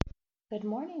Good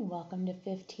morning. Welcome to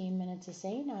 15 Minutes of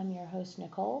Sane. I'm your host,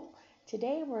 Nicole.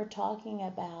 Today we're talking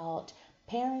about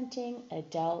parenting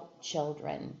adult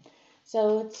children.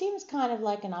 So it seems kind of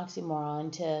like an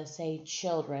oxymoron to say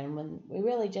children when we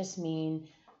really just mean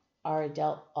our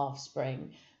adult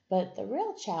offspring. But the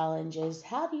real challenge is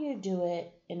how do you do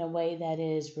it in a way that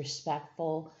is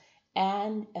respectful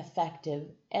and effective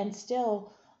and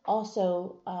still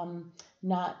also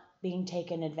not being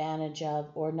taken advantage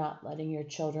of or not letting your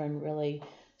children really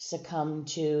succumb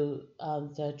to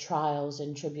the trials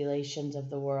and tribulations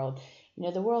of the world.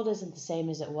 The world isn't the same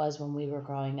as it was when we were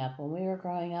growing up. When we were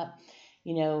growing up,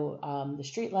 the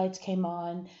street lights came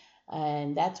on,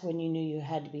 and that's when you knew you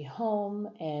had to be home,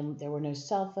 and there were no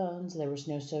cell phones, there was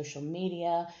no social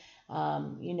media.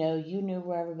 You knew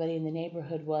where everybody in the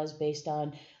neighborhood was based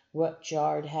on what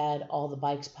yard had all the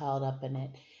bikes piled up in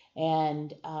it.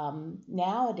 And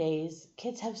nowadays,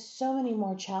 kids have so many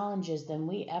more challenges than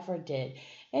we ever did.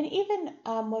 And even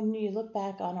when you look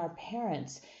back on our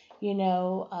parents,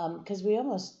 because we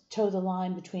almost toe the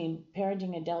line between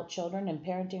parenting adult children and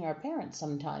parenting our parents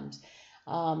sometimes.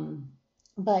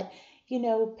 But,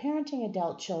 parenting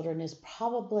adult children is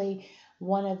probably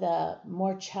one of the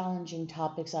more challenging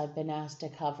topics I've been asked to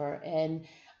cover. And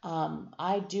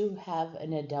I do have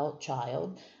an adult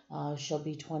child. She'll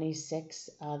be 26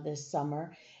 this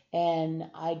summer.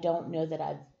 And I don't know that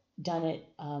I've done it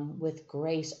with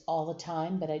grace all the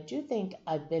time, but I do think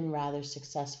I've been rather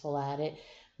successful at it,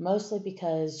 mostly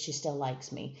because she still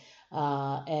likes me.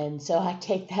 And so I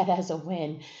take that as a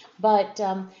win. But,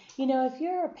 if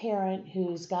you're a parent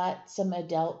who's got some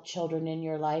adult children in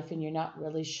your life and you're not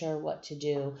really sure what to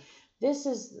do, this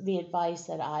is the advice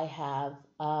that I have.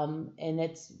 And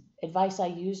it's advice I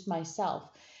used myself.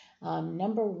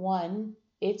 Number one,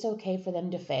 it's okay for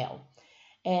them to fail.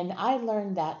 And I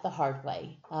learned that the hard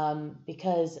way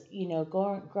because,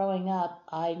 growing up,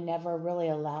 I never really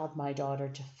allowed my daughter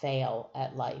to fail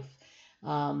at life.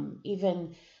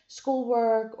 Even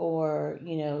schoolwork or,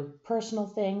 personal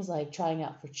things like trying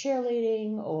out for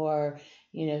cheerleading or,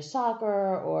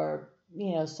 soccer or,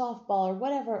 softball or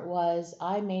whatever it was,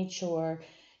 I made sure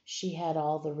she had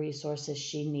all the resources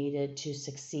she needed to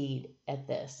succeed at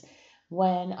this.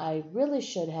 When I really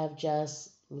should have just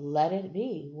let it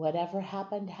be. Whatever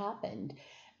happened, happened.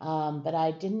 But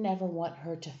I didn't ever want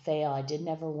her to fail. I didn't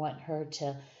ever want her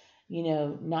to,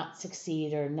 not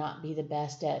succeed or not be the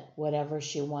best at whatever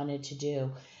she wanted to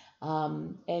do.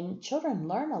 And children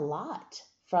learn a lot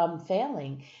from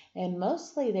failing, and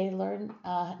mostly they learn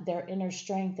their inner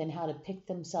strength and how to pick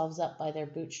themselves up by their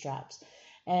bootstraps.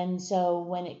 And so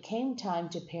when it came time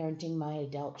to parenting my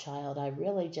adult child, I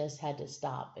really just had to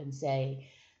stop and say,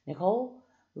 Nicole,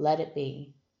 let it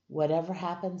be. Whatever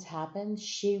happens, happens.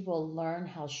 She will learn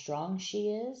how strong she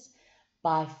is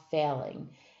by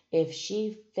failing. If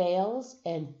she fails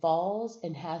and falls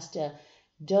and has to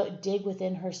dig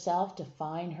within herself to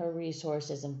find her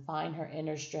resources and find her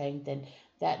inner strength and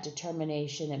that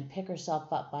determination and pick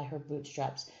herself up by her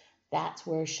bootstraps, that's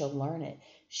where she'll learn it.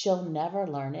 She'll never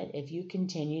learn it if you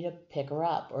continue to pick her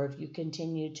up or if you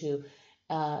continue to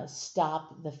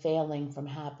stop the failing from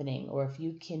happening or if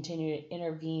you continue to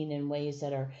intervene in ways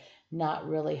that are not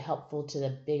really helpful to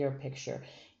the bigger picture.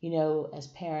 As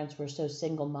parents, we're so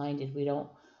single-minded. We don't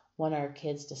want our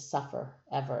kids to suffer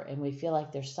ever, and we feel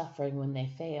like they're suffering when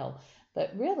they fail.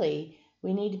 But really,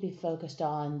 we need to be focused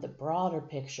on the broader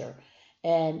picture.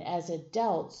 And as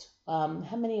adults,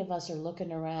 how many of us are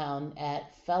looking around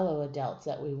at fellow adults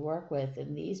that we work with,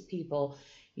 and these people,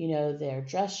 they're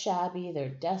dressed shabby, their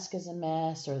desk is a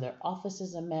mess, or their office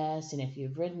is a mess. And if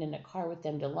you've ridden in a car with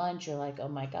them to lunch, you're like, oh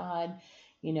my God,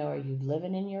 are you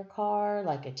living in your car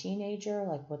like a teenager?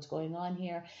 Like, what's going on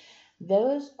here?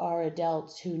 Those are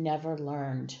adults who never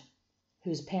learned,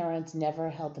 whose parents never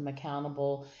held them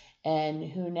accountable, and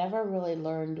who never really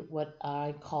learned what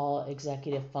I call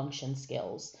executive function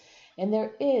skills. And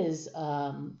there is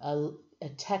a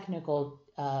technical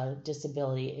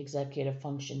disability, executive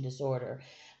function disorder,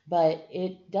 but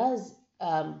it does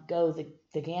go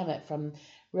the gamut from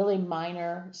really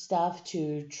minor stuff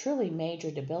to truly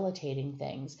major debilitating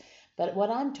things. But what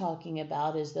I'm talking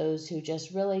about is those who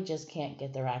just really just can't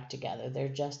get their act together. They're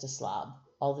just a slob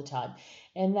all the time.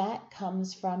 And that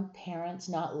comes from parents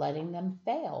not letting them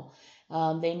fail.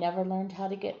 They never learned how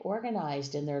to get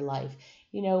organized in their life.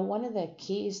 One of the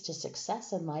keys to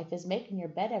success in life is making your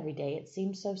bed every day. It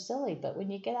seems so silly, but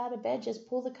when you get out of bed, just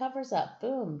pull the covers up.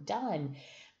 Boom, done.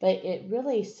 But it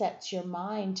really sets your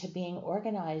mind to being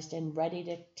organized and ready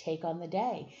to take on the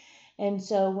day. And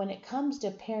so when it comes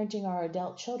to parenting our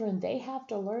adult children, they have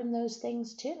to learn those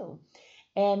things too.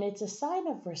 And it's a sign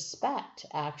of respect,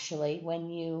 actually, when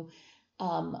you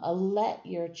let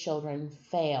your children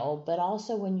fail, but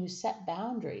also when you set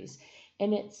boundaries,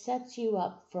 and it sets you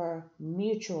up for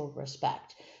mutual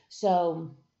respect.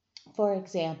 So, for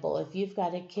example, if you've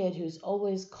got a kid who's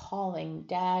always calling,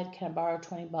 Dad, can I borrow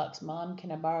 20 bucks? Mom,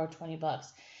 can I borrow 20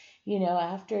 bucks?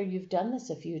 After you've done this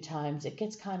a few times, it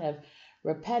gets kind of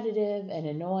repetitive and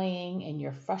annoying and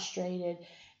you're frustrated.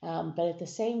 But at the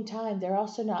same time, they're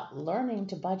also not learning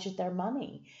to budget their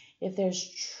money. If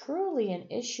there's truly an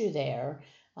issue there,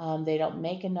 they don't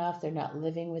make enough, they're not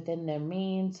living within their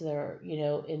means, they're,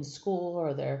 in school,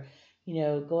 or they're,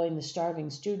 going the starving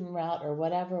student route or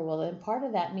whatever, well, then part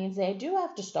of that means they do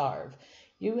have to starve.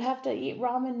 You have to eat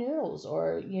ramen noodles,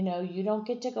 or, you don't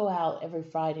get to go out every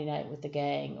Friday night with the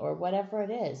gang, or whatever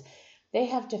it is. They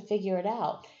have to figure it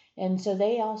out. And so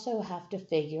they also have to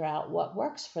figure out what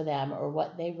works for them or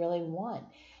what they really want.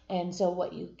 And so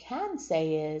what you can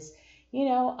say is,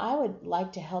 I would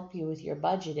like to help you with your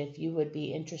budget if you would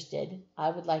be interested. I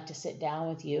would like to sit down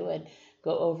with you and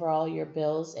go over all your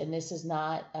bills. And this is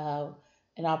not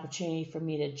an opportunity for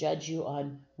me to judge you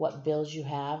on what bills you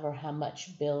have or how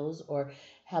much bills or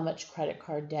how much credit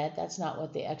card debt. That's not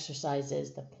what the exercise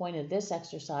is. The point of this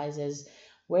exercise is,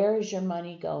 where is your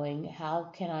money going? How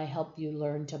can I help you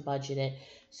learn to budget it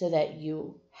so that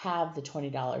you have the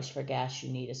 $20 for gas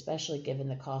you need, especially given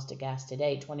the cost of gas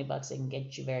today? 20 bucks isn't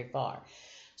get you very far.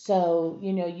 So,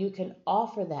 you can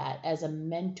offer that as a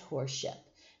mentorship,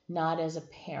 not as a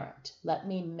parent. Let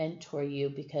me mentor you,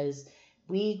 because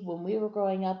when we were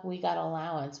growing up, we got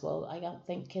allowance. Well, I don't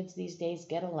think kids these days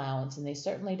get allowance, and they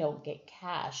certainly don't get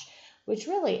cash, which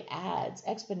really adds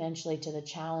exponentially to the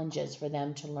challenges for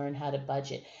them to learn how to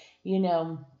budget.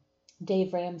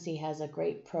 Dave Ramsey has a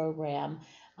great program,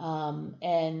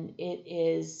 and it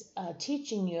is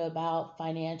teaching you about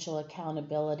financial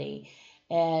accountability.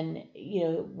 And,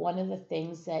 one of the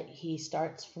things that he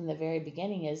starts from the very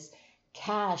beginning is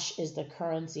cash is the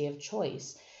currency of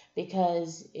choice,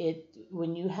 because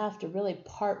when you have to really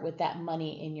part with that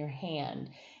money in your hand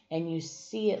and you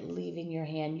see it leaving your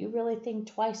hand, you really think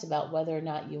twice about whether or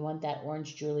not you want that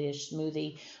orange Julius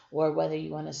smoothie, or whether you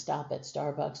want to stop at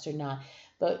Starbucks or not.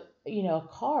 But, a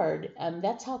card,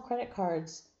 that's how credit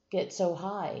cards get so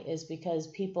high, is because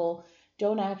people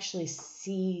don't actually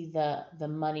see the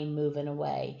money moving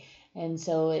away. And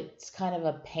so it's kind of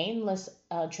a painless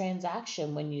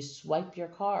transaction when you swipe your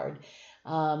card.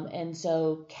 And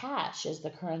so cash is the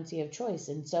currency of choice.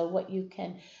 And so what you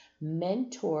can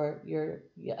mentor your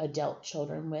adult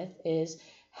children with is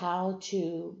how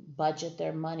to budget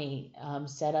their money,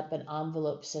 set up an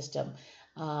envelope system.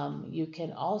 You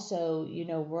can also,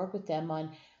 work with them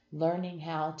on learning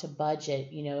how to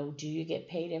budget. Do you get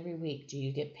paid every week? Do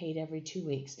you get paid every 2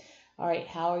 weeks? All right,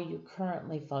 how are you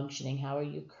currently functioning? How are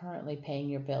you currently paying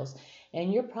your bills?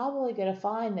 And you're probably going to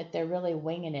find that they're really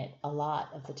winging it a lot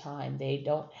of the time. They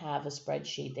don't have a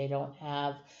spreadsheet. They don't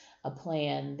have a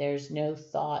plan. There's no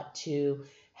thought to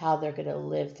how they're going to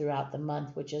live throughout the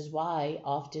month, which is why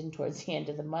often towards the end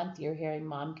of the month, you're hearing,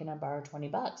 Mom, can I borrow 20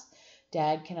 bucks?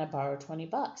 Dad, can I borrow 20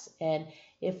 bucks? And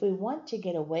if we want to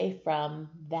get away from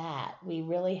that, we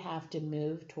really have to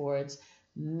move towards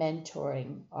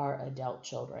mentoring our adult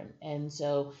children. And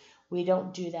so we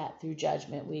don't do that through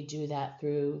judgment. We do that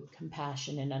through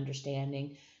compassion and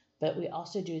understanding, but we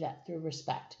also do that through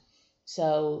respect.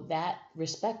 So that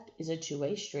respect is a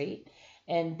two-way street,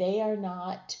 and they are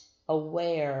not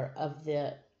aware of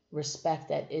the respect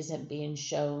that isn't being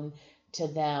shown to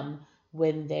them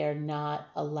when they're not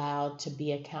allowed to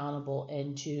be accountable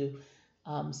and to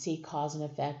see cause and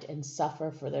effect and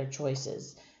suffer for their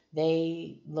choices.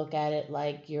 They look at it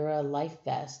like you're a life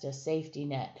vest, a safety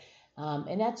net.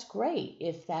 And that's great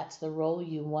if that's the role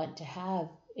you want to have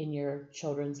in your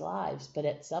children's lives. But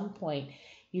at some point,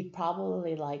 you'd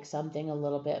probably like something a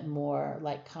little bit more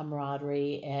like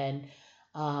camaraderie. And,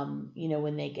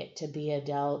 when they get to be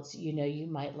adults, you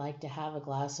might like to have a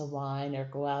glass of wine or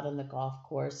go out on the golf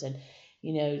course and,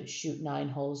 shoot 9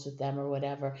 holes with them or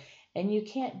whatever. And you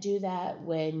can't do that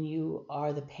when you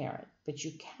are the parent, but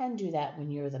you can do that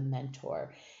when you're the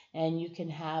mentor. And you can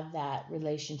have that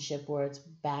relationship where it's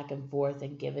back and forth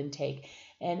and give and take.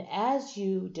 And as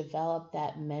you develop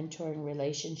that mentoring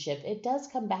relationship, it does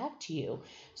come back to you.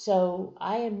 So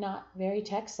I am not very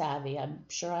tech savvy. I'm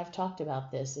sure I've talked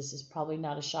about this. This is probably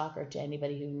not a shocker to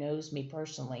anybody who knows me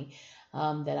personally,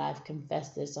 that I've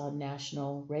confessed this on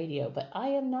national radio, but I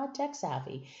am not tech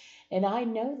savvy. And I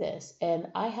know this, and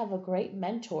I have a great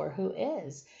mentor who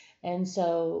is. And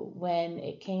so when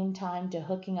it came time to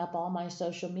hooking up all my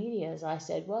social medias, I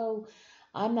said, whoa,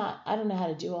 I don't know how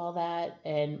to do all that.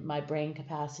 And my brain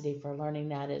capacity for learning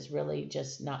that is really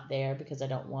just not there because I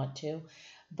don't want to.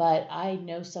 but I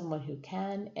know someone who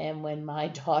can. And when my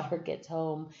daughter gets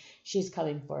home, she's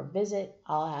coming for a visit,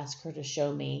 I'll ask her to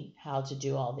show me how to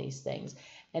do all these things.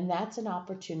 And that's an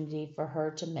opportunity for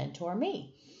her to mentor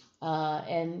me.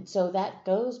 And so that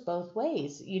goes both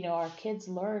ways. Our kids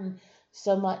learn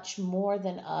so much more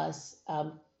than us,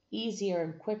 easier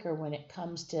and quicker when it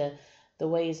comes to the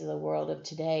ways of the world of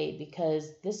today, because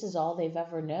this is all they've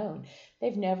ever known.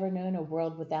 They've never known a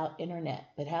world without internet.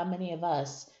 But how many of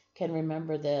us can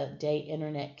remember the day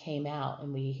internet came out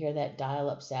and we hear that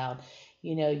dial-up sound?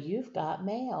 You've got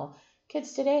mail.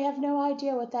 Kids today have no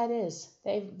idea what that is.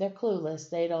 They're clueless.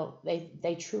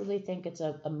 They truly think it's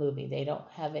a movie. They don't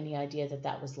have any idea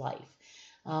that was life.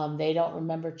 They don't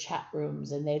remember chat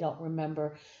rooms, and they don't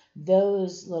remember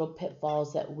those little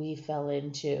pitfalls that we fell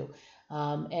into.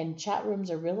 And chat rooms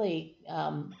are really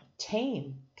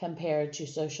tame compared to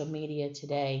social media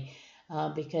today,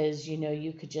 because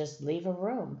you could just leave a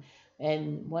room,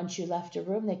 and once you left a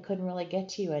room, they couldn't really get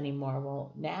to you anymore.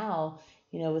 Well, now,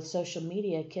 with social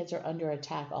media, kids are under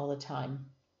attack all the time.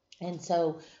 And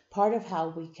so part of how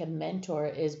we can mentor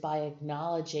is by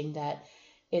acknowledging that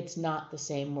it's not the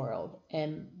same world.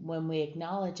 And when we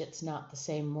acknowledge it's not the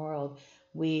same world,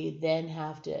 we then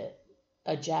have to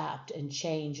adapt and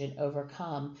change and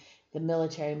overcome the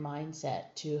military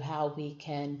mindset to how we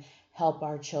can help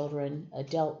our children,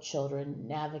 adult children,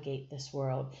 navigate this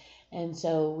world. And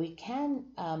so we can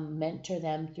mentor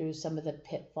them through some of the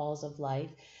pitfalls of life,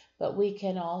 but we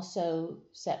can also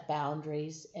set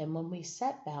boundaries. And when we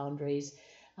set boundaries,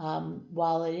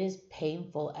 while it is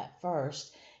painful at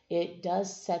first, it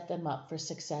does set them up for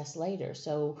success later.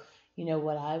 So,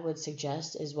 what I would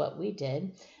suggest is what we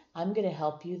did. I'm going to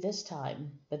help you this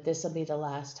time, but this will be the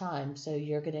last time. So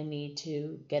you're going to need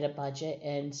to get a budget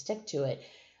and stick to it.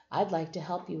 I'd like to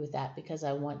help you with that because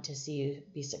I want to see you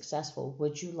be successful.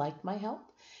 Would you like my help?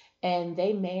 And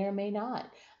they may or may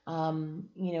not.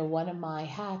 One of my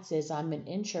hats is I'm an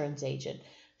insurance agent.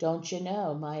 Don't you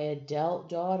know, my adult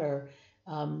daughter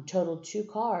totaled 2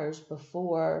 cars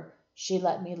before she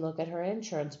let me look at her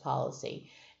insurance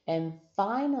policy. And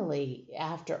finally,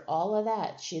 after all of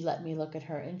that, she let me look at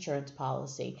her insurance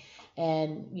policy.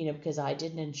 And, because I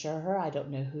didn't insure her, I don't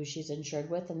know who she's insured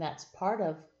with. And that's part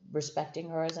of respecting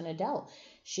her as an adult.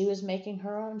 She was making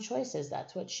her own choices.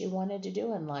 That's what she wanted to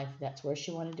do in life. That's where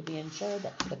she wanted to be insured.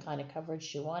 That's the kind of coverage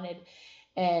she wanted.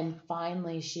 And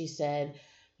finally, she said,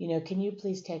 can you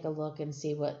please take a look and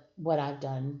see what I've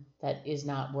done that is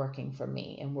not working for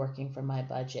me and working for my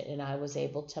budget? And I was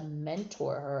able to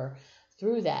mentor her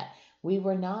through that. We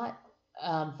were not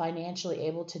financially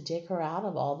able to dig her out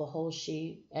of all the holes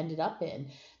she ended up in.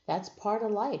 That's part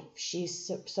of life. She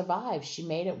survived. She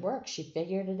made it work. She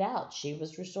figured it out. She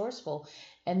was resourceful.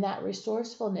 And that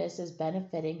resourcefulness is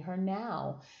benefiting her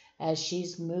now as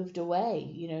she's moved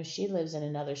away. She lives in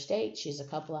another state. She's a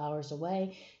couple hours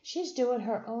away. She's doing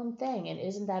her own thing. And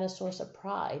isn't that a source of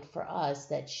pride for us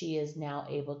that she is now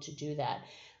able to do that?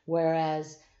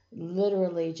 Whereas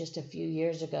literally just a few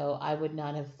years ago, I would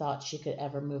not have thought she could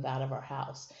ever move out of our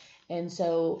house. And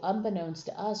so unbeknownst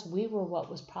to us, we were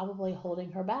what was probably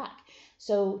holding her back.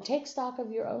 So take stock of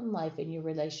your own life and your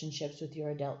relationships with your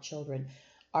adult children.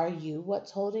 Are you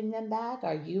what's holding them back?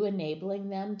 Are you enabling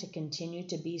them to continue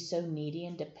to be so needy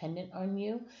and dependent on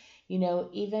you?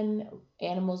 Even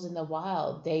animals in the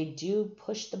wild, they do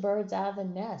push the birds out of the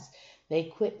nest. They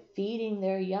quit feeding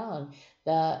their young.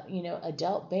 The,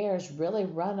 adult bears really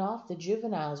run off the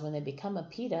juveniles when they become a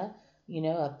PETA,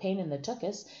 a pain in the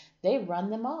tuchus. They run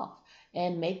them off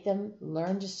and make them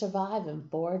learn to survive and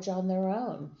forage on their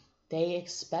own. They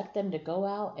expect them to go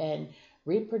out and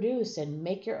reproduce and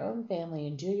make your own family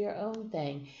and do your own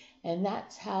thing. And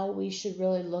that's how we should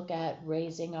really look at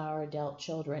raising our adult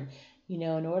children.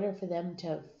 In order for them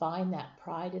to find that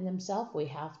pride in themselves, we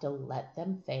have to let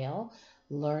them fail,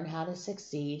 learn how to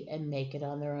succeed, and make it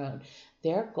on their own.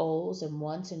 Their goals and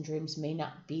wants and dreams may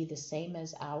not be the same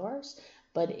as ours,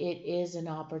 but it is an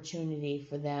opportunity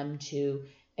for them to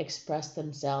express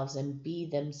themselves and be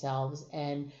themselves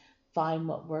and find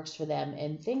what works for them.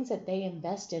 And things that they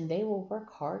invest in, they will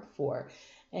work hard for.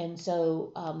 And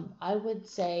so I would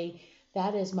say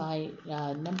that is my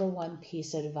number one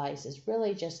piece of advice, is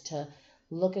really just to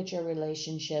look at your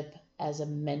relationship as a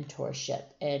mentorship,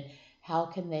 and how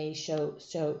can they show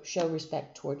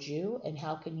respect towards you, and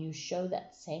how can you show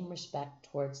that same respect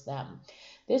towards them.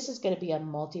 This is going to be a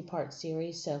multi-part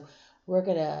series, so we're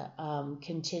going to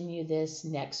continue this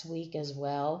next week as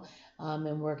well,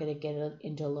 and we're going to get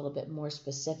into a little bit more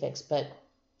specifics, but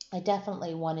I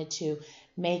definitely wanted to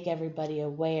make everybody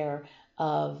aware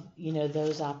of,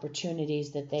 those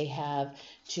opportunities that they have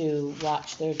to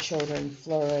watch their children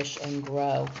flourish and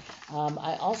grow.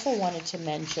 I also wanted to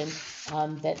mention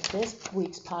that this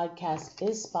week's podcast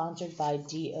is sponsored by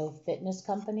DO Fitness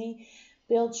Company.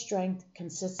 Build strength,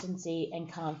 consistency,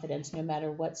 and confidence no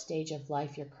matter what stage of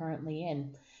life you're currently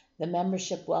in. The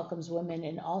membership welcomes women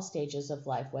in all stages of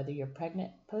life, whether you're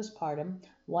pregnant, postpartum,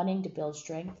 wanting to build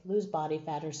strength, lose body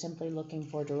fat, or simply looking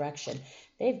for direction.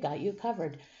 They've got you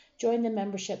covered. Join the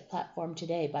membership platform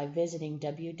today by visiting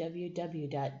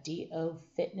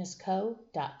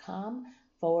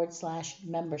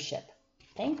www.dofitnessco.com/membership.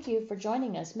 Thank you for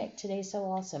joining us. Make today so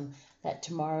awesome that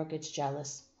tomorrow gets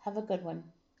jealous. Have a good one.